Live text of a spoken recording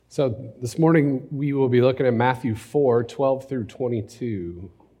So this morning we will be looking at Matthew 4, 12 through 22.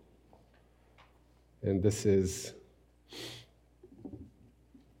 And this is,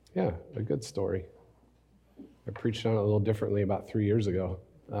 a good story. I preached on it a little differently about 3 years ago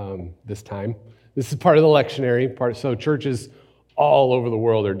this time. This is part of the lectionary part. So churches all over the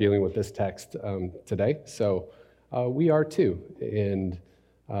world are dealing with this text today. So we are too. And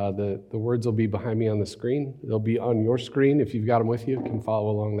the words will be behind me on the screen. They'll be on your screen. If you've got them with you can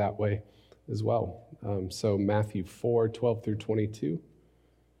follow along that way as well. So Matthew 4, 12 through 22.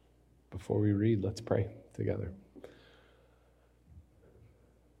 Before we read, let's pray together.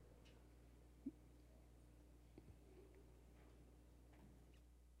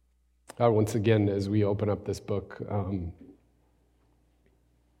 God, once again, as we open up this book,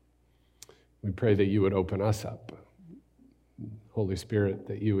 we pray that you would open us up. Holy Spirit,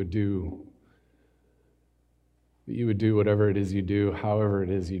 that you would do whatever it is you do, however it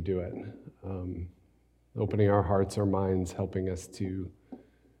is you do it. Opening our hearts, our minds, helping us to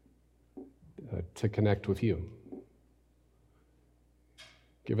connect with you.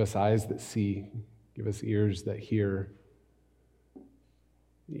 Give us eyes that see, give us ears that hear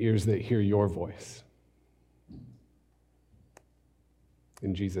your voice.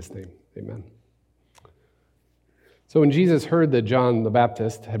 In Jesus' name, amen. So when Jesus heard that John the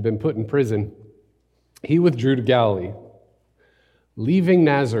Baptist had been put in prison, he withdrew to Galilee. Leaving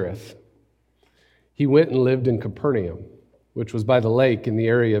Nazareth, he went and lived in Capernaum, which was by the lake in the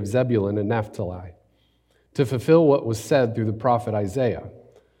area of Zebulun and Naphtali, to fulfill what was said through the prophet Isaiah.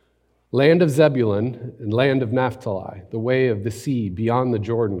 Land of Zebulun and land of Naphtali, the way of the sea beyond the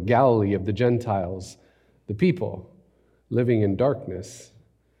Jordan, Galilee of the Gentiles, the people living in darkness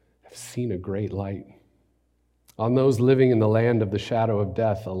have seen a great light. On those living in the land of the shadow of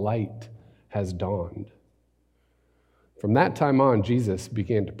death, a light has dawned. From that time on, Jesus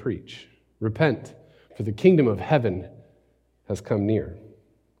began to preach, "Repent, for the kingdom of heaven has come near."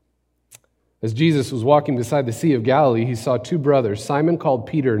 As Jesus was walking beside the Sea of Galilee, he saw two brothers, Simon called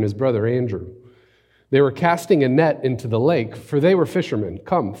Peter and his brother Andrew. They were casting a net into the lake, for they were fishermen.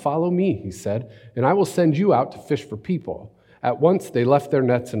 "Come, follow me," he said, "and I will send you out to fish for people." At once they left their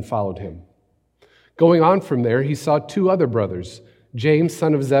nets and followed him. Going on from there, he saw two other brothers, James,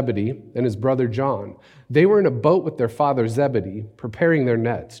 son of Zebedee, and his brother John. They were in a boat with their father Zebedee, preparing their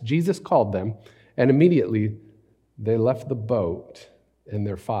nets. Jesus called them, and immediately they left the boat and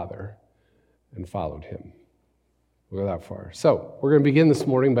their father and followed him. We'll go that far. So we're going to begin this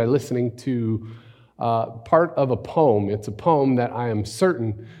morning by listening to part of a poem. It's a poem that I am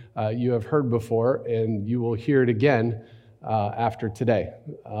certain you have heard before, and you will hear it again after today.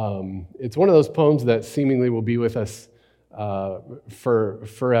 It's one of those poems that seemingly will be with us for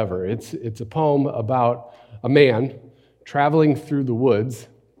forever. It's a poem about a man traveling through the woods,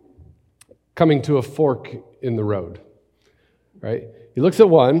 coming to a fork in the road. Right? He looks at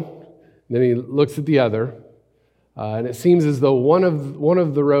one, then he looks at the other, and it seems as though one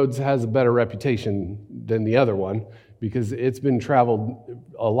of the roads has a better reputation than the other one because it's been traveled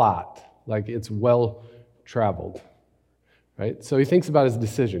a lot, like it's well traveled. Right? So he thinks about his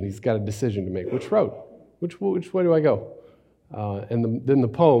decision. He's got a decision to make. Which road? Which way do I go? Then the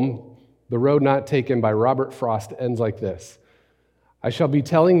poem, "The Road Not Taken" by Robert Frost, ends like this. "I shall be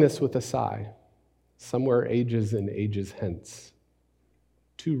telling this with a sigh, somewhere ages and ages hence.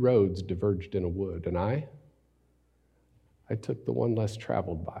 Two roads diverged in a wood, and I took the one less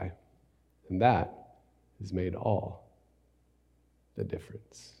traveled by, and that has made all the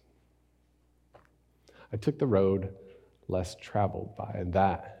difference. I took the road less traveled by, and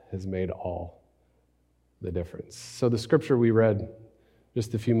that has made all the difference." So the scripture we read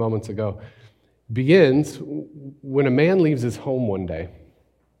just a few moments ago begins when a man leaves his home one day.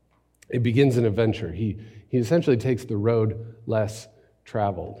 It begins an adventure. He essentially takes the road less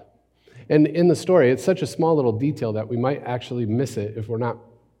traveled. And in the story, it's such a small little detail that we might actually miss it if we're not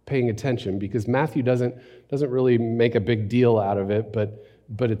paying attention, because Matthew doesn't really make a big deal out of it,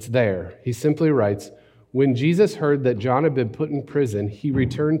 but it's there. He simply writes, "When Jesus heard that John had been put in prison, he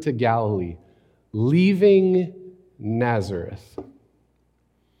returned to Galilee, leaving Nazareth.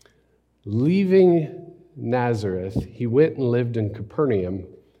 Leaving Nazareth, he went and lived in Capernaum,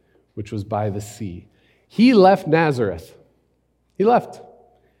 which was by the sea." He left Nazareth. He left.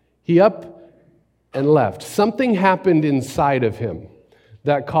 He up and left. Something happened inside of him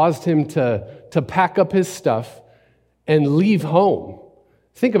that caused him to pack up his stuff and leave home.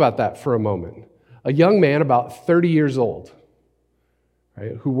 Think about that for a moment. A young man about 30 years old,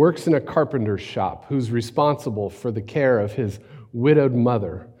 right, who works in a carpenter's shop, who's responsible for the care of his widowed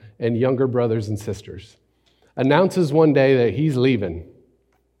mother and younger brothers and sisters, announces one day that he's leaving.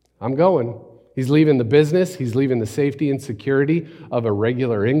 I'm going. He's leaving the business. He's leaving the safety and security of a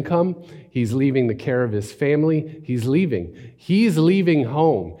regular income. He's leaving the care of his family. He's leaving. He's leaving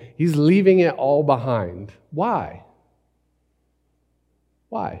home. He's leaving it all behind. Why?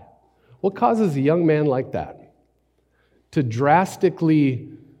 Why? What causes a young man like that to drastically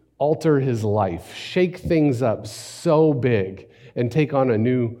alter his life, shake things up so big, and take on a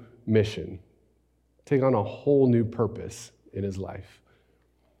new mission, take on a whole new purpose in his life?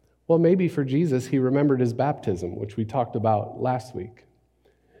 Well, maybe for Jesus, he remembered his baptism, which we talked about last week.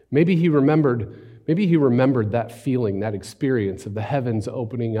 Maybe he remembered that feeling, that experience of the heavens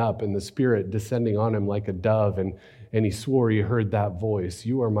opening up and the Spirit descending on him like a dove, and he swore he heard that voice,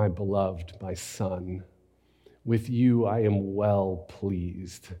 "You are my beloved, my son. With you I am well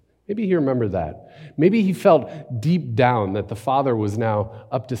pleased." Maybe he remembered that. Maybe he felt deep down that the Father was now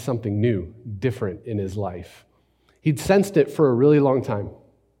up to something new, different in his life. He'd sensed it for a really long time.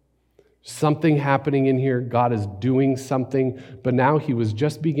 Something happening in here, God is doing something, but now he was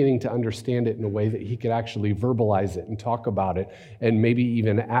just beginning to understand it in a way that he could actually verbalize it and talk about it and maybe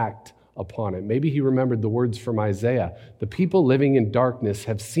even act upon it. Maybe he remembered the words from Isaiah. The people living in darkness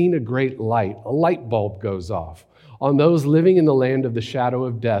have seen a great light. A light bulb goes off. On those living in the land of the shadow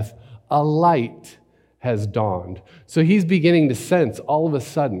of death, a light has dawned. So he's beginning to sense all of a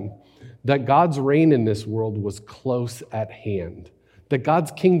sudden that God's reign in this world was close at hand. That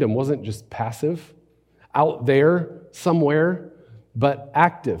God's kingdom wasn't just passive, out there somewhere, but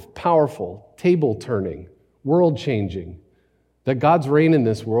active, powerful, table-turning, world-changing. That God's reign in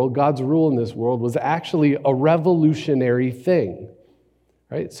this world, God's rule in this world was actually a revolutionary thing.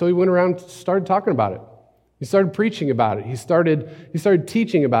 Right? So he went around and started talking about it. He started preaching about it. He started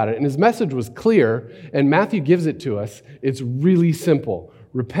teaching about it. And his message was clear, and Matthew gives it to us. It's really simple.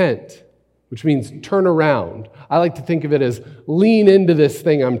 Repent, which means turn around. I like to think of it as lean into this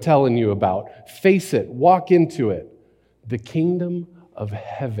thing I'm telling you about. Face it. Walk into it. The kingdom of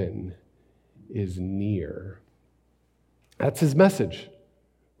heaven is near. That's his message.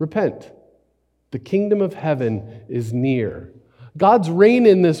 Repent. The kingdom of heaven is near. God's reign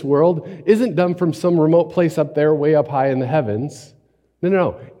in this world isn't done from some remote place up there, way up high in the heavens.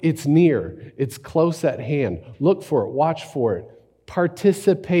 No. It's near. It's close at hand. Look for it. Watch for it.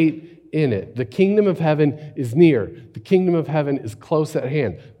 Participate in it. The kingdom of heaven is near. The kingdom of heaven is close at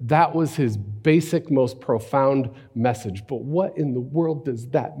hand. That was his basic, most profound message. But what in the world does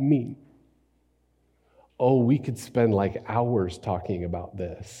that mean? Oh, we could spend like hours talking about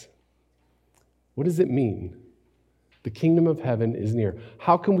this. What does it mean? The kingdom of heaven is near.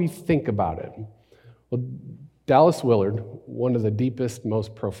 How can we think about it? Well, Dallas Willard, one of the deepest,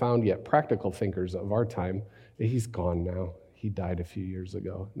 most profound yet practical thinkers of our time, he's gone now. He died a few years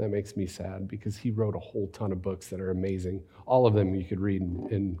ago. That makes me sad because he wrote a whole ton of books that are amazing. All of them you could read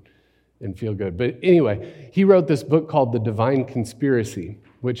and feel good. But anyway, he wrote this book called The Divine Conspiracy,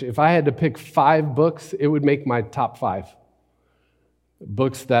 which if I had to pick 5 books, it would make my top 5.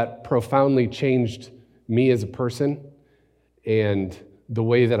 Books that profoundly changed me as a person and the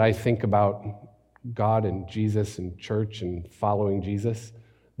way that I think about God and Jesus and church and following Jesus.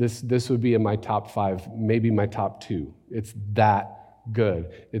 This would be in my top 5, maybe my top 2. It's that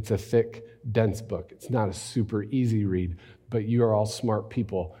good. It's a thick, dense book. It's not a super easy read, but you are all smart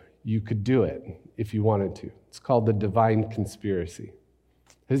people. You could do it if you wanted to. It's called The Divine Conspiracy.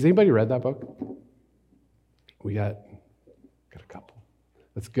 Has anybody read that book? We got a couple.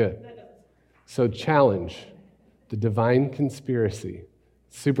 That's good. So challenge, The Divine Conspiracy.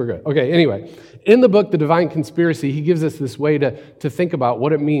 Super good. Okay, anyway, in the book, The Divine Conspiracy, he gives us this way to think about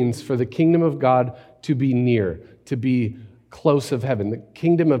what it means for the kingdom of God to be near, to be close of heaven, the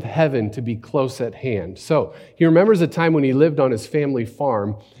kingdom of heaven to be close at hand. So he remembers a time when he lived on his family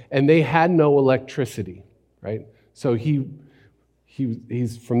farm and they had no electricity, right? So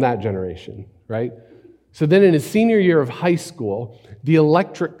he's from that generation, right? So then in his senior year of high school, the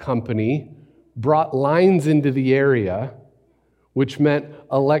electric company brought lines into the area, which meant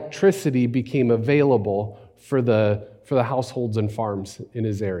electricity became available for the households and farms in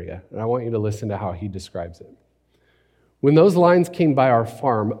his area. And I want you to listen to how he describes it. When those lines came by our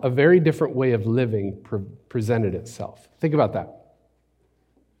farm, a very different way of living presented itself. Think about that.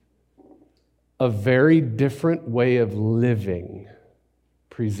 A very different way of living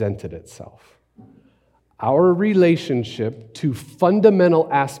presented itself. Our relationship to fundamental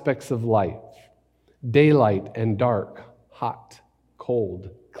aspects of life, daylight and dark, hot,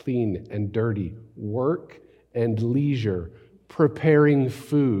 cold, clean and dirty, work and leisure, preparing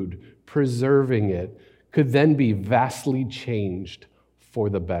food, preserving it, could then be vastly changed for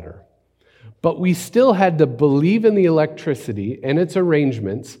the better. But we still had to believe in the electricity and its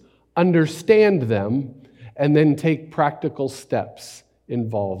arrangements understand them, and then take practical steps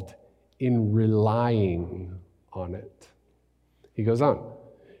involved in relying on it. He goes on.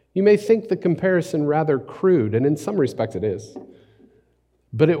 You may think the comparison rather crude, and in some respects it is,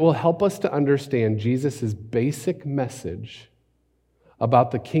 but it will help us to understand Jesus' basic message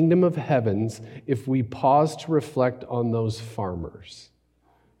about the kingdom of heavens if we pause to reflect on those farmers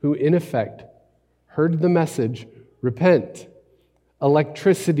who, in effect, heard the message, repent,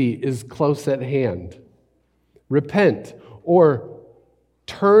 electricity is close at hand. Repent, or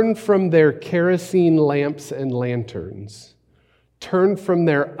turn from their kerosene lamps and lanterns. Turn from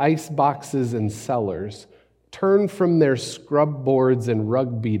their ice boxes and cellars. Turn from their scrub boards and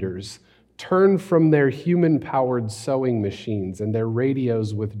rug beaters. Turn from their human-powered sewing machines and their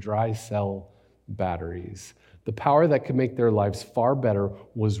radios with dry cell batteries. The power that could make their lives far better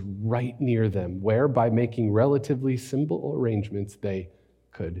was right near them, where by making relatively simple arrangements, they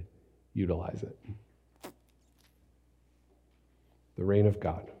could utilize it. The reign of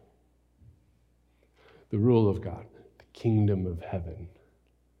God, the rule of God, the kingdom of heaven.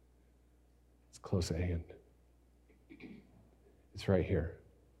 It's close at hand. It's right here.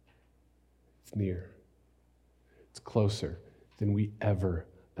 It's near. It's closer than we ever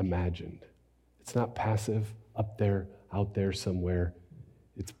imagined. It's not passive, up there, out there somewhere.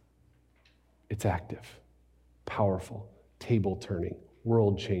 It's active, powerful, table-turning,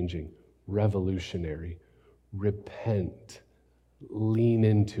 world-changing, revolutionary. Repent. Lean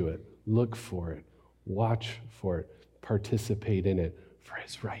into it. Look for it. Watch for it. Participate in it, for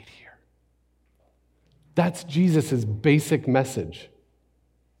it's right here. That's Jesus' basic message.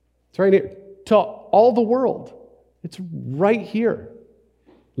 It's right here to all the world. It's right here.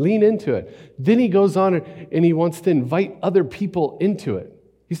 Lean into it. Then he goes on and he wants to invite other people into it.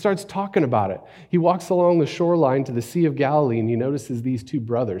 He starts talking about it. He walks along the shoreline to the Sea of Galilee and he notices these two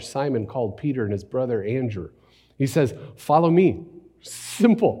brothers, Simon called Peter and his brother Andrew. He says, follow me.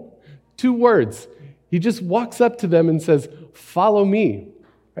 Simple. 2 words. He just walks up to them and says, follow me.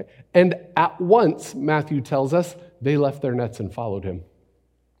 Right? And at once, Matthew tells us, they left their nets and followed him.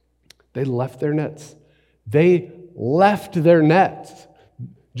 They left their nets. They left their nets.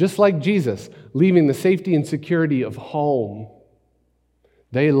 Just like Jesus, leaving the safety and security of home.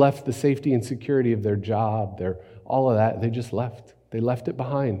 They left the safety and security of their job, all of that. They just left. They left it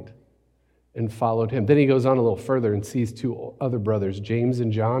behind and followed him. Then he goes on a little further and sees 2 other brothers, James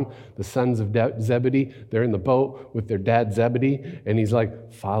and John, the sons of Zebedee. They're in the boat with their dad Zebedee, and he's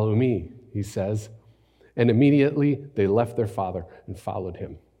like, follow me, he says. And immediately they left their father and followed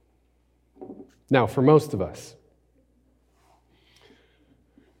him. Now, for most of us,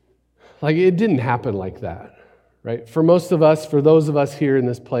 it didn't happen like that, right? For most of us, for those of us here in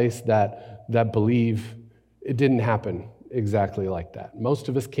this place that believe, it didn't happen exactly like that. Most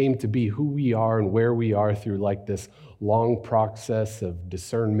of us came to be who we are and where we are through this long process of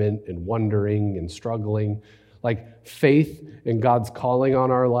discernment and wondering and struggling. Faith and God's calling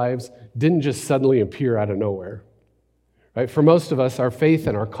on our lives didn't just suddenly appear out of nowhere, right? For most of us, our faith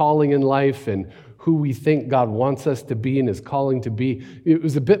and our calling in life and who we think God wants us to be and is calling to be, it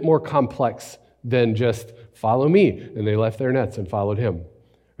was a bit more complex than just follow me. And they left their nets and followed him,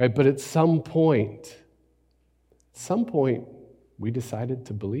 right? But at some point, we decided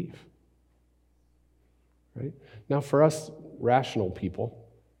to believe, right? Now, for us rational people,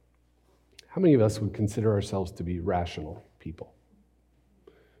 how many of us would consider ourselves to be rational people?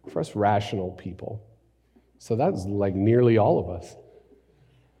 For us rational people, so that's nearly all of us.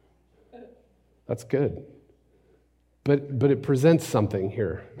 That's good. But it presents something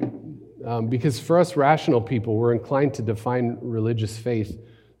here. Because for us rational people, we're inclined to define religious faith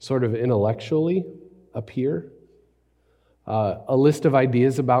sort of intellectually up here. A list of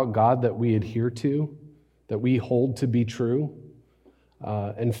ideas about God that we adhere to, that we hold to be true.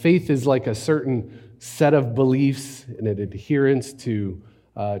 And faith is like a certain set of beliefs and an adherence to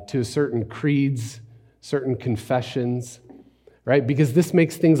certain creeds, certain confessions, right? Because this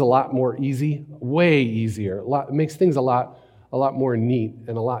makes things a lot more easy, way easier. It makes things a lot more neat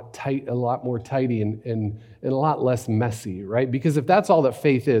and a lot more tidy and a lot less messy, right? Because if that's all that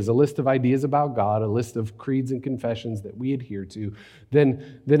faith is, a list of ideas about God, a list of creeds and confessions that we adhere to,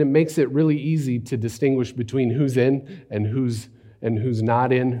 then it makes it really easy to distinguish between who's in and who's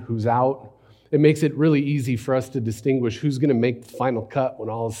not in, who's out. It makes it really easy for us to distinguish who's going to make the final cut when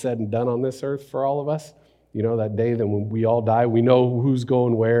all is said and done on this earth for all of us. You know, that day that when we all die, we know who's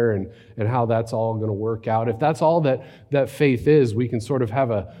going where and how that's all going to work out. If that's all that faith is, we can sort of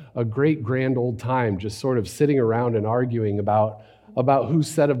have a great grand old time just sort of sitting around and arguing about whose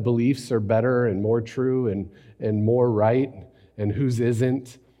set of beliefs are better and more true and more right and whose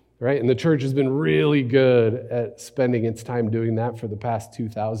isn't. right? And the church has been really good at spending its time doing that for the past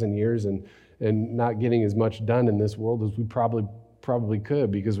 2,000 years and not getting as much done in this world as we probably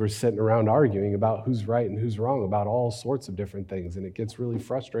could, because we're sitting around arguing about who's right and who's wrong about all sorts of different things, and it gets really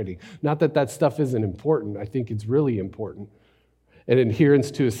frustrating. Not that that stuff isn't important. I think it's really important. And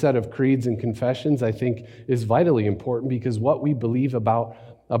adherence to a set of creeds and confessions, I think, is vitally important, because what we believe about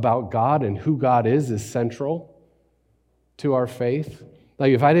God and who God is central to our faith.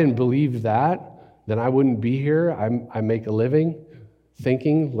 Like, if I didn't believe that, then I wouldn't be here. I make a living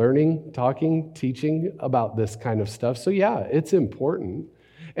thinking, learning, talking, teaching about this kind of stuff. So yeah, it's important.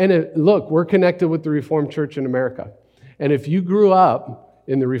 And look, we're connected with the Reformed Church in America. And if you grew up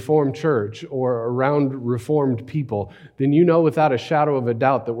in the Reformed Church or around Reformed people, then you know without a shadow of a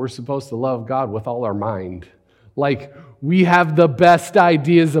doubt that we're supposed to love God with all our mind. Like, we have the best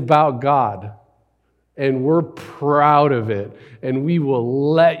ideas about God. And we're proud of it, and we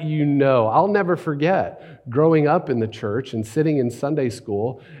will let you know. I'll never forget growing up in the church and sitting in Sunday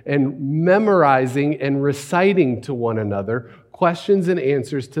school and memorizing and reciting to one another questions and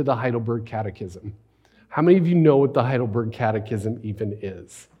answers to the Heidelberg Catechism. How many of you know what the Heidelberg Catechism even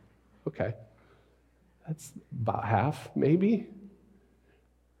is? Okay, that's about half, maybe,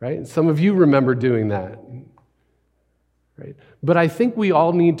 right? Some of you remember doing that, right? But I think we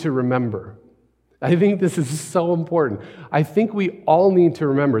all need to remember, I think this is so important. I think we all need to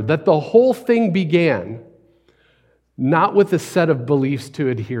remember that the whole thing began not with a set of beliefs to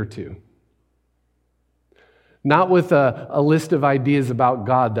adhere to, not with a list of ideas about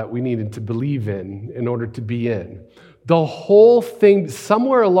God that we needed to believe in order to be in. The whole thing,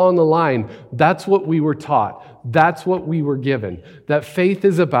 somewhere along the line, that's what we were taught. That's what we were given. That faith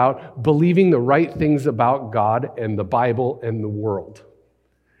is about believing the right things about God and the Bible and the world.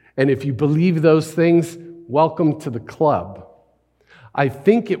 And if you believe those things, welcome to the club. I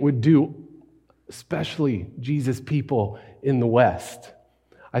think it would do, especially Jesus people in the West,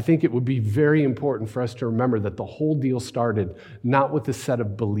 I think it would be very important for us to remember that the whole deal started not with a set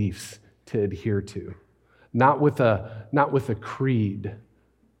of beliefs to adhere to, not with a creed.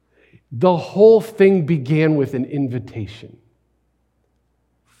 The whole thing began with an invitation.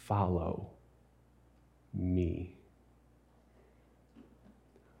 Follow me.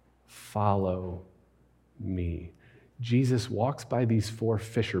 Follow me. Jesus walks by these 4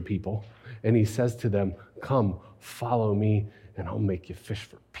 fisher people, and he says to them, come, follow me, and I'll make you fish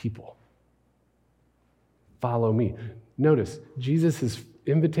for people. Follow me. Notice Jesus'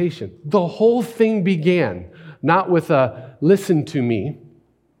 invitation. The whole thing began not with a listen to me,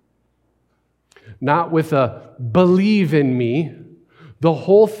 not with a believe in me. The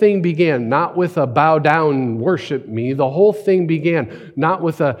whole thing began not with a bow down and worship me. The whole thing began not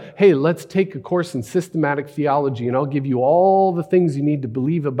with a, hey, let's take a course in systematic theology and I'll give you all the things you need to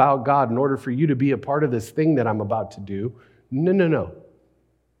believe about God in order for you to be a part of this thing that I'm about to do. No.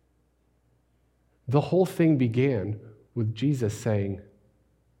 The whole thing began with Jesus saying,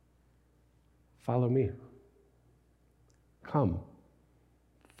 follow me. Come,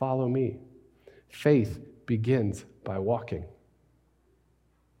 follow me. Faith begins by walking.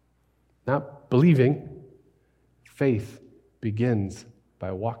 Not believing. Faith begins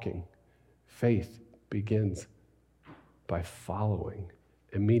by walking. Faith begins by following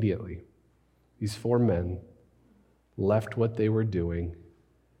immediately. These 4 men left what they were doing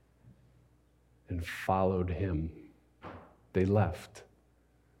and followed him. They left.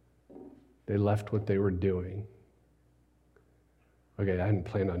 They left what they were doing. Okay, I didn't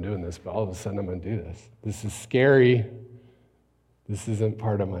plan on doing this, but all of a sudden I'm going to do this. This is scary. This isn't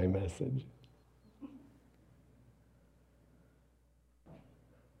part of my message.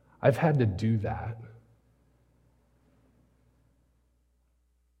 I've had to do that.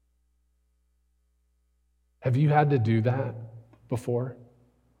 Have you had to do that before?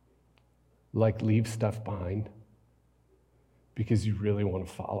 Like leave stuff behind because you really want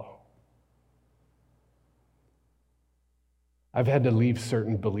to follow? I've had to leave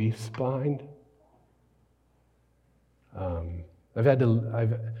certain beliefs behind.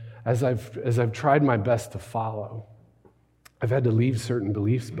 As I've tried my best to follow, I've had to leave certain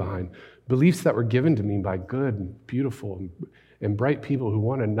beliefs behind. Beliefs that were given to me by good and beautiful and bright people who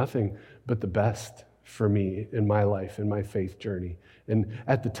wanted nothing but the best for me in my life, in my faith journey. And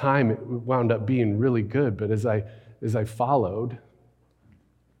at the time, it wound up being really good, but as I followed,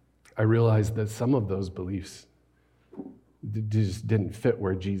 I realized that some of those beliefs just didn't fit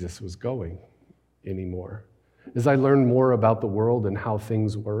where Jesus was going anymore. As I learned more about the world and how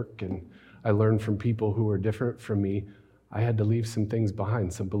things work, and I learned from people who were different from me, I had to leave some things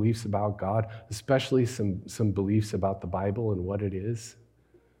behind, some beliefs about God, especially some beliefs about the Bible and what it is.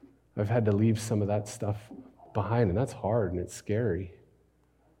 I've had to leave some of that stuff behind, and that's hard and it's scary.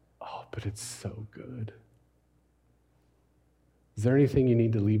 Oh, but it's so good. Is there anything you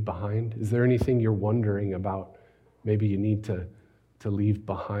need to leave behind? Is there anything you're wondering about maybe you need to leave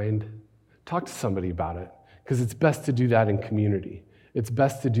behind? Talk to somebody about it, because it's best to do that in community. It's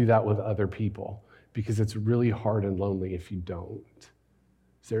best to do that with other people, because it's really hard and lonely if you don't.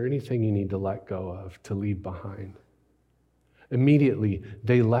 Is there anything you need to let go of, to leave behind? Immediately,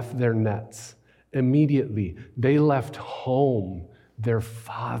 they left their nets. Immediately, they left home, their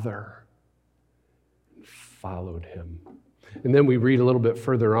father, and followed him. And then we read a little bit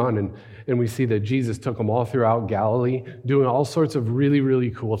further on, and we see that Jesus took them all throughout Galilee, doing all sorts of really,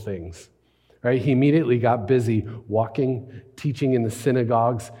 really cool things. Right? He immediately got busy walking, teaching in the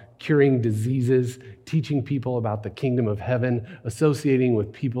synagogues, curing diseases, teaching people about the kingdom of heaven, associating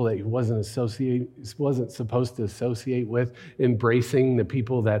with people that he wasn't supposed to associate with, embracing the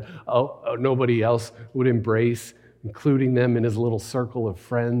people that nobody else would embrace, including them in his little circle of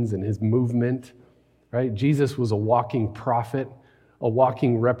friends and his movement. Right? Jesus was a walking prophet, a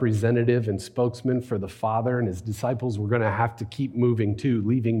walking representative and spokesman for the Father, and his disciples were going to have to keep moving too,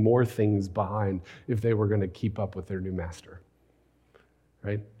 leaving more things behind if they were going to keep up with their new master.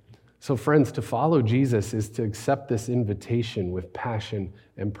 Right? So friends, to follow Jesus is to accept this invitation with passion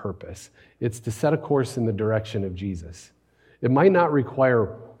and purpose. It's to set a course in the direction of Jesus. It might not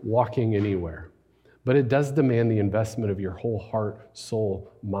require walking anywhere, but it does demand the investment of your whole heart,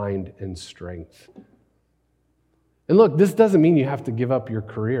 soul, mind, and strength. And look, this doesn't mean you have to give up your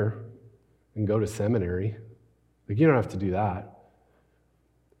career and go to seminary. Like, you don't have to do that.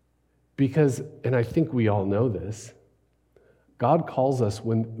 Because, and I think we all know this, God calls us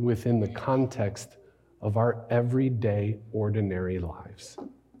within the context of our everyday, ordinary lives.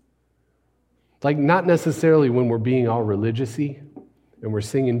 Like, not necessarily when we're being all religious-y and we're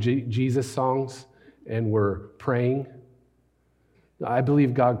singing Jesus songs and we're praying. I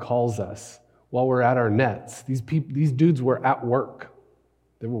believe God calls us while we're at our nets. These dudes were at work.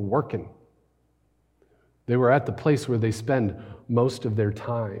 They were working. They were at the place where they spend most of their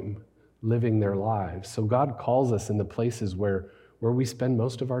time living their lives. So God calls us in the places where we spend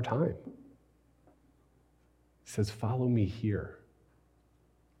most of our time. He says, follow me here.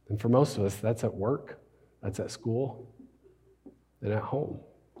 And for most of us, that's at work, that's at school, and at home.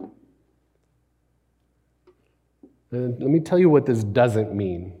 And let me tell you what this doesn't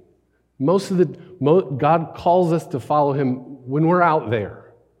mean. God calls us to follow him when we're out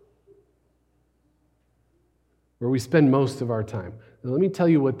there, where we spend most of our time. Now, let me tell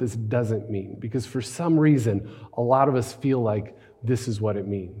you what this doesn't mean, because for some reason, a lot of us feel like this is what it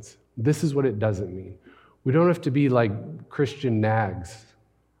means. This is what it doesn't mean. We don't have to be like Christian nags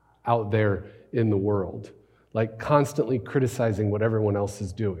out there in the world, like constantly criticizing what everyone else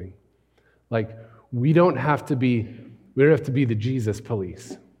is doing. Like, we don't have to be the Jesus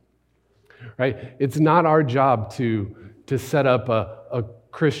police. Right? It's not our job to set up a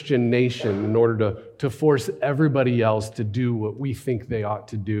Christian nation in order to force everybody else to do what we think they ought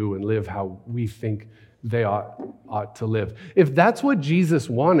to do and live how we think they ought to live. If that's what Jesus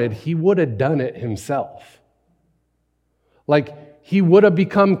wanted, he would have done it himself. Like, he would have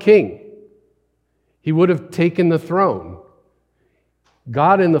become king. He would have taken the throne.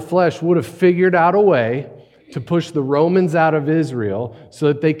 God in the flesh would have figured out a way to push the Romans out of Israel so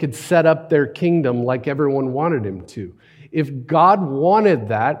that they could set up their kingdom like everyone wanted him to. If God wanted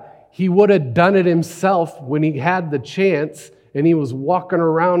that, he would have done it himself when he had the chance and he was walking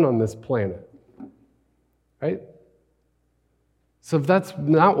around on this planet. Right? So if that's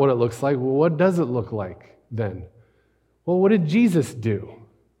not what it looks like, well, what does it look like then? Well, what did Jesus do?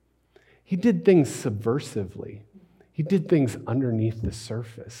 He did things subversively. He did things underneath the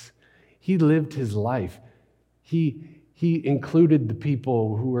surface. He lived his life. He included the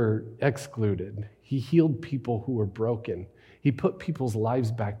people who were excluded. He healed people who were broken. He put people's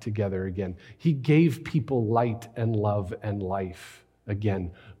lives back together again. He gave people light and love and life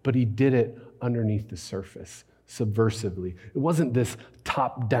again. But he did it underneath the surface, subversively. It wasn't this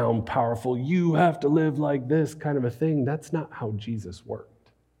top-down, powerful, you have to live like this kind of a thing. That's not how Jesus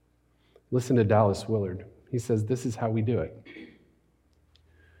worked. Listen to Dallas Willard. He says, this is how we do it.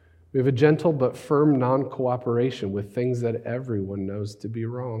 We have a gentle but firm non-cooperation with things that everyone knows to be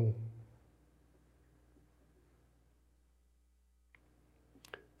wrong.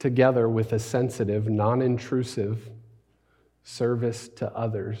 Together with a sensitive, non-intrusive service to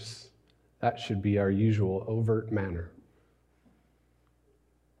others, that should be our usual overt manner.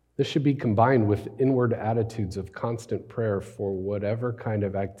 This should be combined with inward attitudes of constant prayer for whatever kind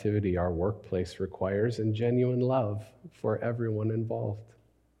of activity our workplace requires and genuine love for everyone involved.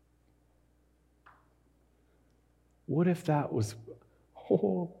 What if that was,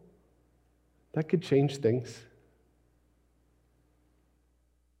 oh, that could change things.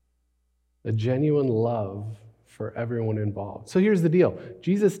 A genuine love for everyone involved. So here's the deal.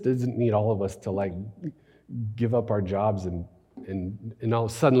 Jesus doesn't need all of us to give up our jobs and I'll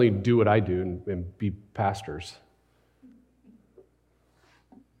suddenly do what I do and be pastors.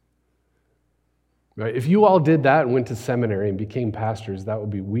 Right? If you all did that and went to seminary and became pastors, that would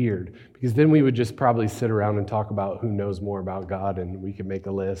be weird, because then we would just probably sit around and talk about who knows more about God, and we could make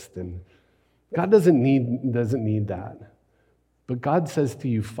a list. And God doesn't need that. But God says to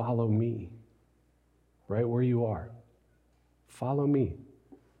you, follow me, right where you are. Follow me,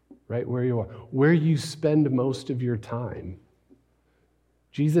 right where you are. Where you spend most of your time.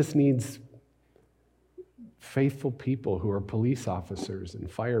 Jesus needs faithful people who are police officers and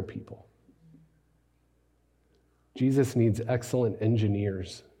fire people. Jesus needs excellent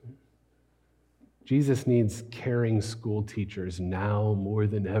engineers. Jesus needs caring school teachers now more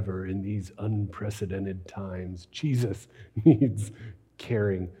than ever in these unprecedented times. Jesus needs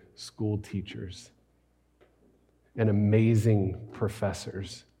caring school teachers and amazing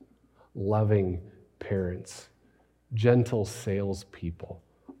professors, loving parents, gentle salespeople,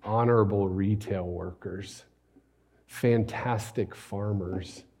 honorable retail workers, fantastic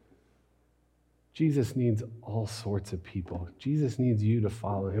farmers. Jesus needs all sorts of people. Jesus needs you to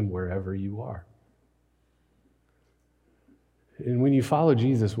follow him wherever you are. And when you follow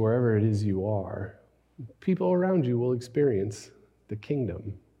Jesus wherever it is you are, people around you will experience the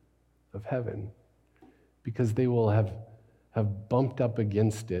kingdom of heaven because they will have bumped up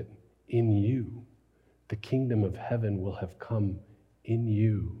against it in you. The kingdom of heaven will have come in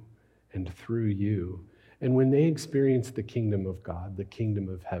you and through you. And when they experience the kingdom of God, the kingdom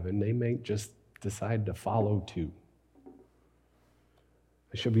of heaven, they may just decide to follow too.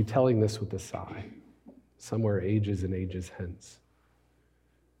 I shall be telling this with a sigh. Somewhere ages and ages hence,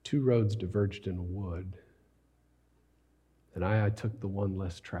 2 roads diverged in a wood, and I took the one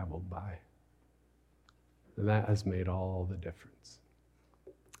less traveled by. And that has made all the difference.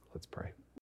 Let's pray.